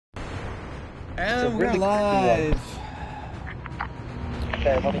And we're really live.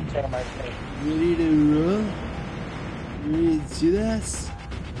 Okay, let me turn on my screen. Ready to roll? Ready to do this?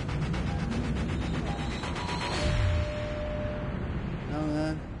 Oh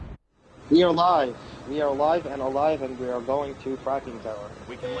man. We are live. We are live and alive, and we are going to Fracking Tower.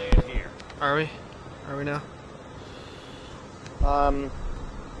 We can land here. Are we? Are we now?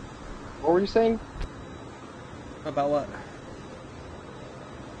 What were you saying? About what?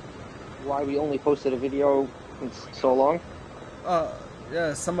 Why we only posted a video in so long?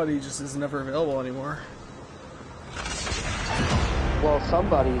 Yeah, somebody just is never available anymore. Well,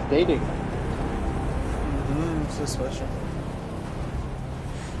 somebody's dating. So special.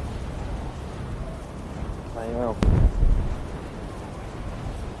 I know.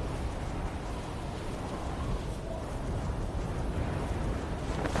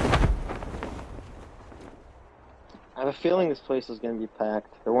 I have a feeling this place is going to be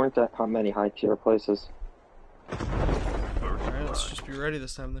packed. There weren't that many high-tier places. Alright, let's just be ready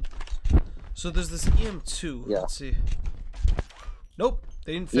this time then. So there's this EM2. Yeah. Let's see. Nope,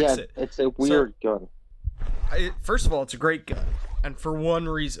 they didn't fix it. It's a weird gun. First of all, it's a great gun. And for one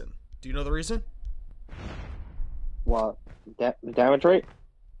reason. Do you know the reason? What? The damage rate?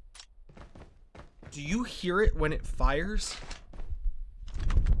 Do you hear it when it fires?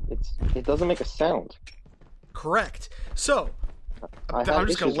 It doesn't make a sound. Correct. So, I'm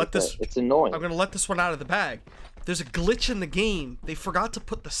just gonna let this. It's annoying. I'm gonna let this one out of the bag. There's a glitch in the game. They forgot to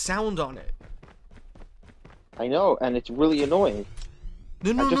put the sound on it. I know, and it's really annoying.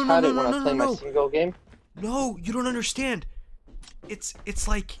 No, I just had it when I was playing my single game. No, you don't understand. It's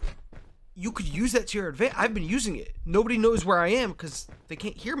like you could use that to your advantage. I've been using it. Nobody knows where I am because they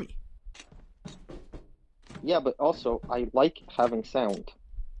can't hear me. Yeah, but also I like having sound.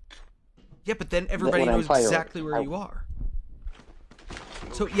 Yeah, but then everybody knows exactly where you are.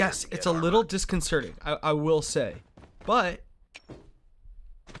 So yes, it's a little disconcerting, I will say. But,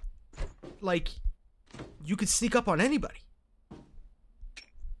 like, you could sneak up on anybody.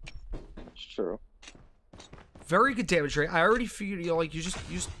 That's true. Very good damage rate. I already figured, you know, like, you just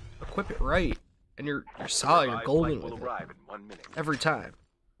equip it right, and you're solid, you're golden with it. Every time.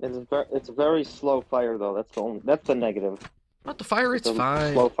 It's very slow fire though. That's the negative. But the fire rate's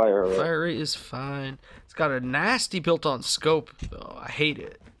fine. Slow fire rate. Fire rate is fine. It's got a nasty built-on scope, though. I hate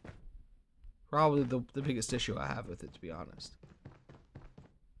it. Probably the biggest issue I have with it, to be honest.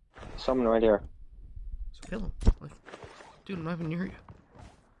 Someone right here. So kill him. Like, dude, I'm not even near you.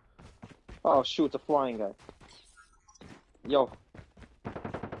 Oh shoot, it's a flying guy. Yo.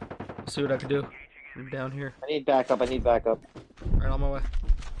 Let's see what I can do. I'm down here. I need backup. Right on my way.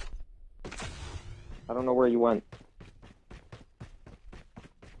 I don't know where you went.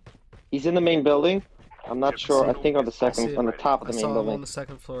 He's in the main building. I'm not sure. I think on the top of the main building. I saw him on the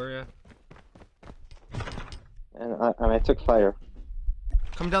second floor, yeah. And I took fire.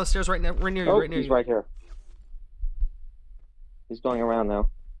 Come down the stairs right now, right near you, Oh, right near you. he's right here. He's going around now.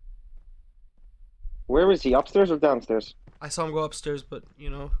 Where is he? Upstairs or downstairs? I saw him go upstairs, but you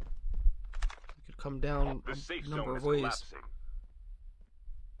know, he could come down a number of ways. I'm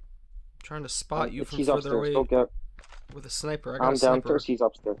trying to spot you from he's further upstairs. away Go get. with a sniper. I got I'm a sniper. downstairs. He's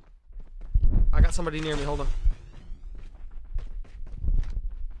upstairs. I got somebody near me. Hold on.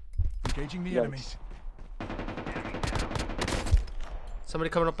 Engaging the enemies. Somebody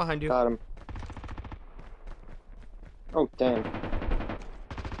coming up behind you. Got him. Oh damn.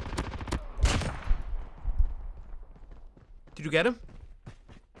 Did you get him?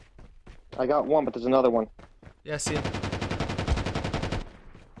 I got one, but there's another one. Yeah, I see him.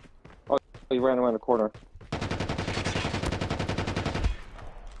 Oh, he ran around the corner.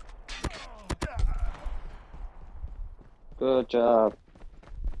 Good job.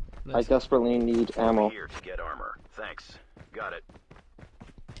 Nice. I desperately need ammo. Here to get armor. Thanks. Got it.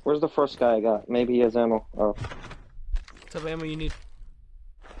 Where's the first guy I got? Maybe he has ammo. Oh. What type of ammo you need?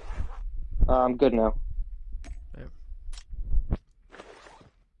 I'm good now. Right.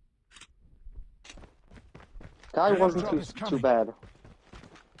 Guy wasn't too bad.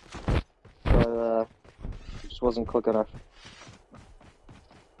 But, just wasn't quick enough.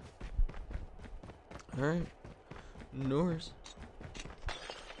 Alright. Norse.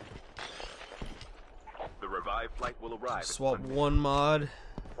 The revived flight will arrive. Swap one mod.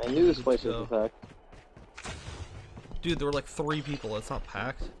 I knew this place was packed. Dude, there were like 3 people. It's not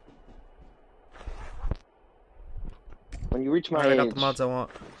packed. When you reach my Alright, age, I got the mods I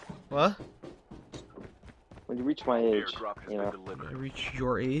want. What? when you reach my age, you know. I reach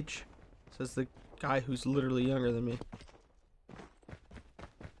your age? Says the guy who's literally younger than me.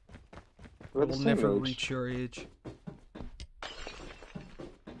 We're I the will same never age. reach your age.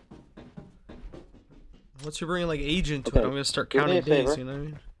 Once you bring like age into Okay, it, I'm gonna start do me counting a favor. days. You know what I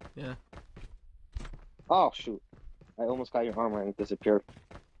mean? Yeah. Oh shoot! I almost got your armor and it disappeared.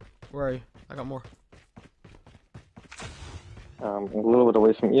 Where are you? I got more. A little bit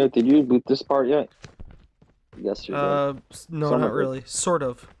away from you. Did you loot this part yet? Yes, you did. No, Some not of it. really. Sort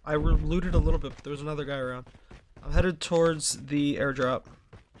of. I looted a little bit, but there was another guy around. I'm headed towards the airdrop.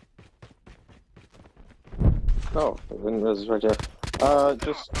 Oh, this is right there.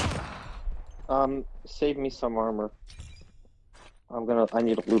 Just save me some armor. I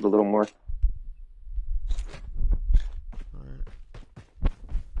need to loot a little more. Alright.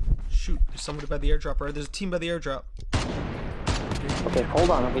 Shoot, there's somebody by the airdrop, right? There's a team by the airdrop. Okay, hold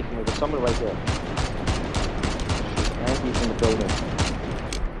on, I'm making it. There's someone right there. And he's in the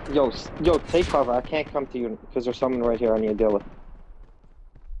building. Yo, take cover. I can't come to you because there's someone right here I need to deal with.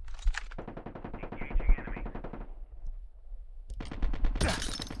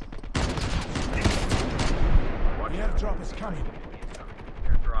 The airdrop is coming.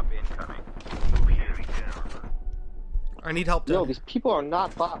 Airdrop incoming. Move here to get armor. I need help, Yo, Dad. these people are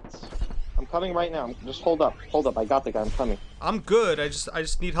not bots. I'm coming right now. Just hold up. Hold up. I got the guy. I'm coming. I'm good. I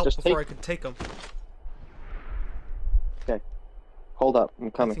just need help Just before take- I can take him. Okay. Hold up. I'm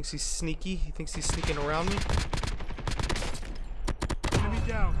He coming. thinks he's sneaky. He thinks he's sneaking around me. Enemy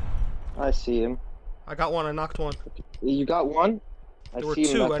down. I see him. I got one. I knocked one. You got one? There were see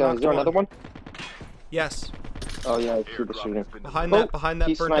him. two, I Is knocked there another one? Yes. Oh yeah, I see the Airdrop shooting. has been Behind delivered. that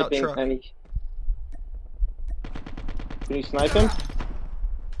He's burnt out sniping. truck. And Can you snipe him?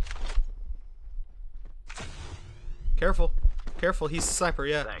 Careful. Careful. He's a sniper.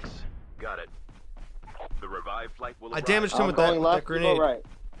 Yeah. Thanks. Got it. The revived flight will I arrive. damaged him I'm with that, going with that left. You grenade. go right.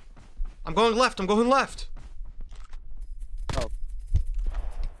 I'm going left. I'm going left.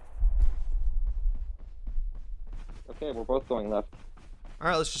 Okay, we're both going left. All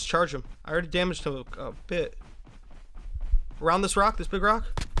right, let's just charge him. I already damaged him a bit. Around this rock, this big rock.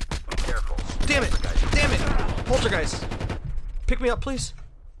 Careful. Damn it! Damn it! Poltergeist! Pick me up, please.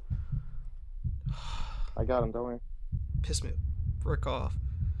 I got him. Don't worry. Piss me the frick off.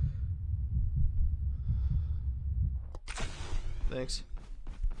 Thanks.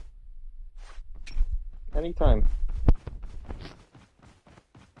 Anytime.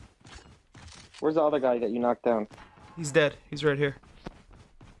 Where's the other guy that you knocked down? He's dead. He's right here.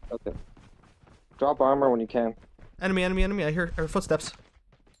 Okay. Drop armor when you can. Enemy, enemy, enemy. I hear footsteps.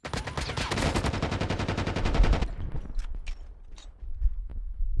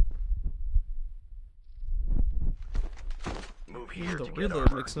 Move here The to get reload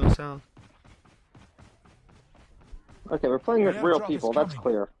armor. makes no sound. Okay, we're playing with The real airdrop is people. That's coming.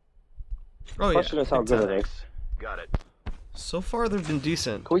 clear. Oh yeah. Question is how big good time. it is. Thanks. Got it. So far, they've been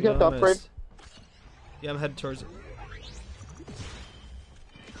decent. Can we get No the upgrade? miss. Yeah, I'm headed towards it.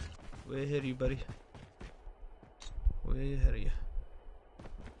 Way ahead of you, buddy. Way ahead of you.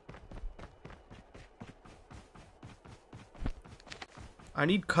 I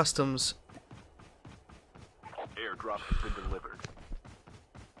need customs. Airdrop has been delivered.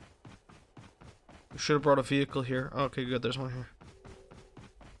 We should have brought a vehicle here. Oh, okay, good. There's one here.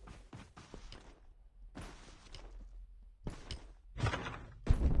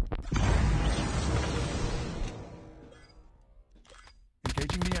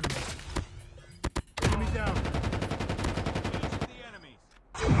 Engaging the enemy. Enemy down. Engaging the enemies.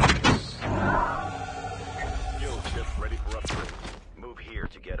 Fuel ship ready for upgrade. Move here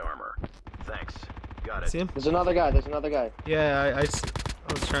to get armor. Thanks. Got it. See him? There's another guy. There's another guy. Yeah, I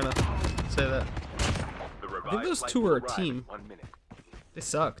was trying to say that. The I think revived those flight two will are a arrive team. in 1 minute. They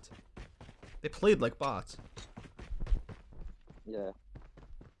sucked. They played like bots. Yeah.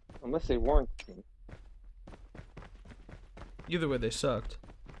 Unless they weren't. Either way, they sucked.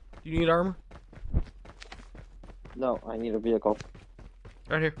 Do you need armor? No, I need a vehicle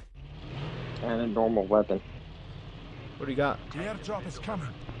Right here. and a normal weapon. What do you got? The airdrop is coming.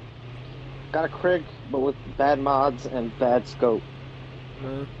 Got a Krig, but with bad mods and bad scope.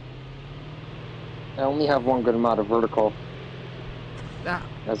 I only have one good mod of vertical Ah,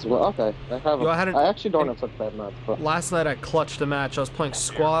 as well. Okay, Yo, I actually don't have such bad mods, but last night I clutched a match. I was playing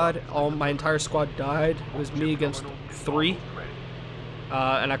squad. My entire squad died. It was me against 3.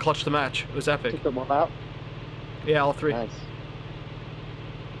 And I clutched the match. It was epic. took them all out. Yeah, all 3. Nice.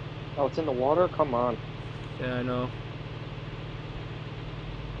 Oh, it's in the water? Come on. Yeah, I know.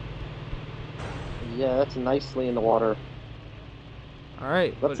 Yeah, that's nicely in the water. All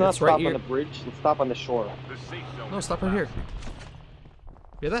right, Let's but not it's stop right on here. the bridge. Let's stop on the shore. The safe zone No, is stop right here. collapsing.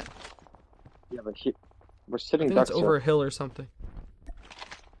 Hear that? Yeah, but we're I sitting think it's ducks over here. a hill or something.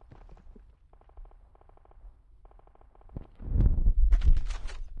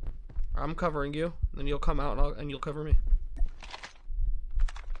 I'm covering you. Then you'll come out and you'll cover me.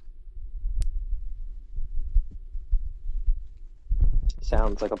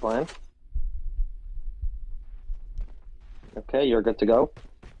 Sounds like a plan. Okay, you're good to go.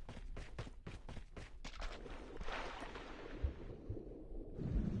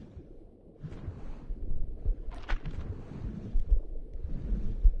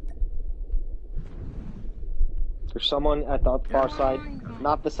 There's someone at the far side,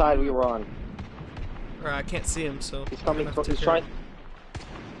 not the side we were on. Alright, I can't see him, so He's coming. I'm gonna have to He's take trying.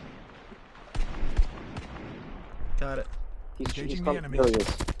 Got it. He's coming. There he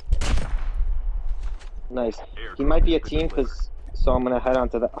is. Nice. He might be a team, so I'm gonna head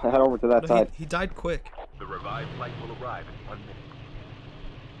over to that side. He died quick. The revived flight will arrive in 1 minute.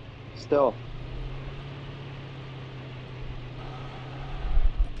 Still.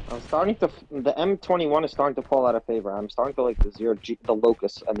 I'm starting to. The M21 is starting to fall out of favor. I'm starting to like the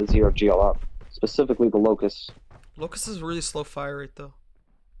Locust and the Zero G a lot. Specifically the Locust. Locust is really slow fire rate though.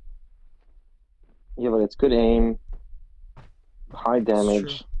 Yeah, but it's good aim. High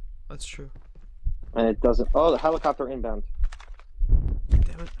damage. That's true. And it doesn't. Oh, the helicopter inbound.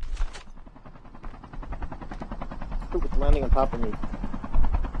 Damn it. Ooh, it's landing on top of me.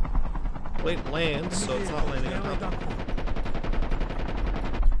 Well, it lands, so it's not landing on top of me.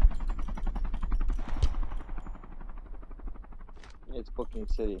 It's Booking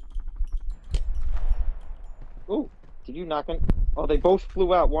City. Ooh, did you knock on? Oh, they both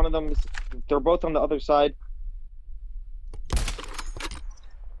flew out. One of them is. They're both on the other side.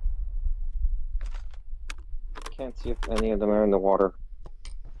 Can't see if any of them are in the water.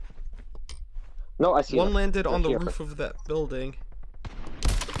 No, I see one them. Landed They're on the here. roof of that building.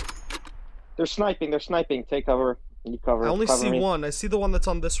 They're sniping. They're sniping. Take cover. You cover. I only cover see me. one. I see the one that's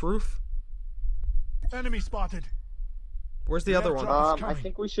on this roof. Enemy spotted. Where's the other one? I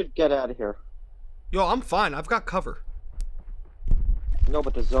think we should get out of here. Yo, I'm fine. I've got cover. No,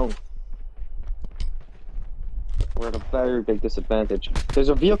 but the zone. We're at a very big disadvantage. There's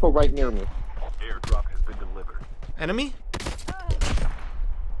a vehicle right near me. Airdrop has been delivered. Enemy?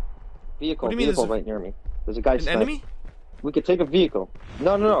 Vehicle. What do you mean Vehicle there's right near me. There's a guy. An enemy? We could take a vehicle.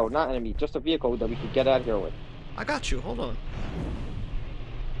 No, not enemy. Just a vehicle that we could get out of here with. I got you. Hold on.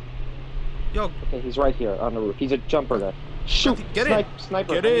 Yo, Okay, he's right here on the roof. He's a jumper there. Shoot! get in!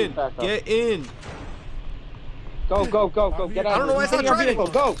 Sniper! Get I need in! backup. Get in! Go! Get out! I don't know why it's not driving. Vehicle.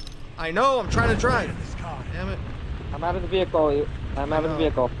 Go! I know. I'm trying to drive. Damn it. I'm out of the vehicle. I'm out of the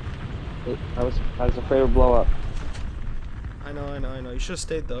vehicle. I was afraid it would blow up. I know. You should have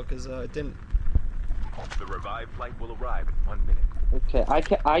stayed though, cause it didn't. The revived flight will arrive in 1 minute. Okay,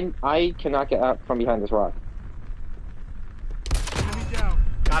 I cannot get out from behind this rock. Enemy down.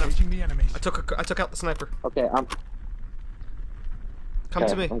 Got him. The enemies. I took out the sniper. Okay, Come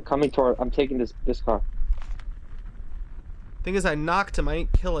to me. I'm coming toward. I'm taking this car. Thing is, I knocked him. I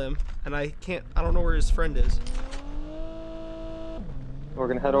didn't kill him, and I don't know where his friend is. We're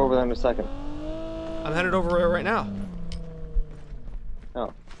gonna head over there in a second. I'm headed over there right now.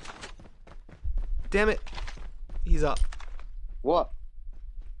 Oh. Damn it. He's up. What?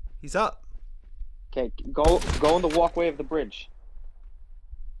 He's up. Okay, go on the walkway of the bridge.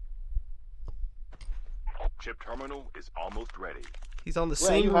 Chip terminal is almost ready. He's on the Where,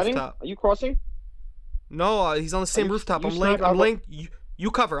 same are you heading? rooftop. Are you crossing? No, he's on the same you- rooftop. you I'm laying. snipe- I'm laying.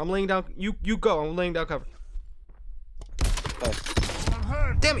 You cover. I'm laying down. You go. I'm laying down cover. Okay. I'm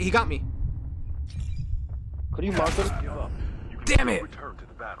hurt. Damn it! He got me. Could you mark him? Give up. You can Damn it! return to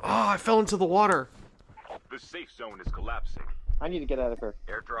the battle. Oh, I fell into the water. The safe zone is collapsing. I need to get out of here.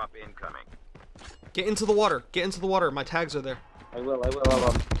 Airdrop incoming. Get into the water. Get into the water. My tags are there. I will.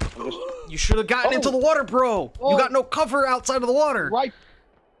 I'm just You should have gotten into the water, bro. Oh. You got no cover outside of the water. right